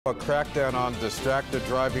A crackdown on distracted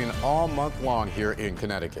driving all month long here in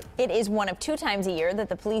Connecticut. It is one of 2 times a year that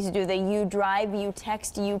the police do the You Drive, You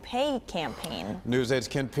Text, You Pay campaign. News 8's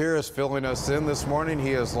Ken Pierce filling us in this morning.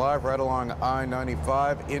 He is live right along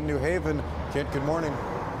I-95 in New Haven. Kent, good morning.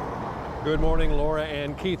 Good morning, Laura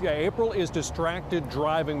and Keith. Yeah, April is Distracted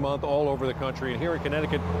Driving Month all over the country. And here in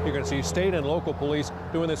Connecticut, you're going to see state and local police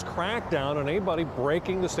doing this crackdown on anybody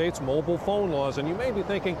breaking the state's mobile phone laws. And you may be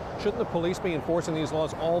thinking, shouldn't the police be enforcing these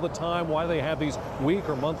laws all the time? Why do they have these week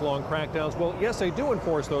or month-long crackdowns? Well, yes, they do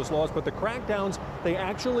enforce those laws, but the crackdowns, they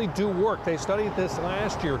actually do work. They studied this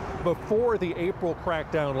last year. Before the April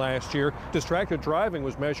crackdown last year, distracted driving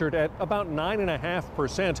was measured at about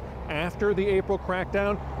 9.5%. After the April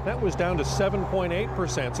crackdown, that was down to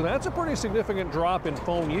 7.8%. So that's a pretty significant drop in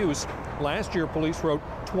phone use. Last year, police wrote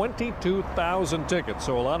 22,000 tickets.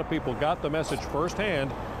 So a lot of people got the message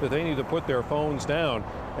firsthand that they need to put their phones down.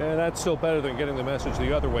 And that's still better than getting the message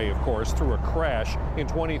the other way, of course, through a crash. In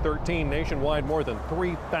 2013, nationwide, more than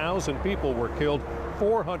 3,000 people were killed,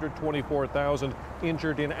 424,000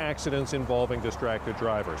 injured in accidents involving distracted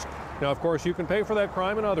drivers. Now, of course, you can pay for that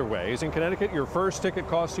crime in other ways. In Connecticut, your first ticket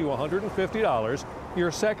costs you $150.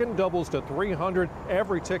 Your second doubles to $300.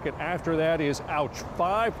 Every ticket after that is, ouch,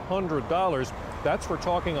 $500. That's for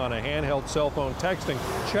talking on a handheld cell phone, texting,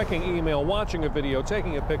 checking email, watching a video,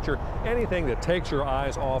 taking a picture, anything that takes your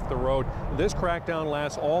eyes off the road. This crackdown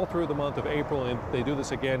lasts all through the month of April, and they do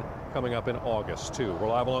this again coming up in August, too. We're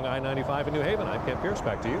live along I-95 in New Haven. I'm Ken Pierce.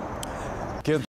 Back to you.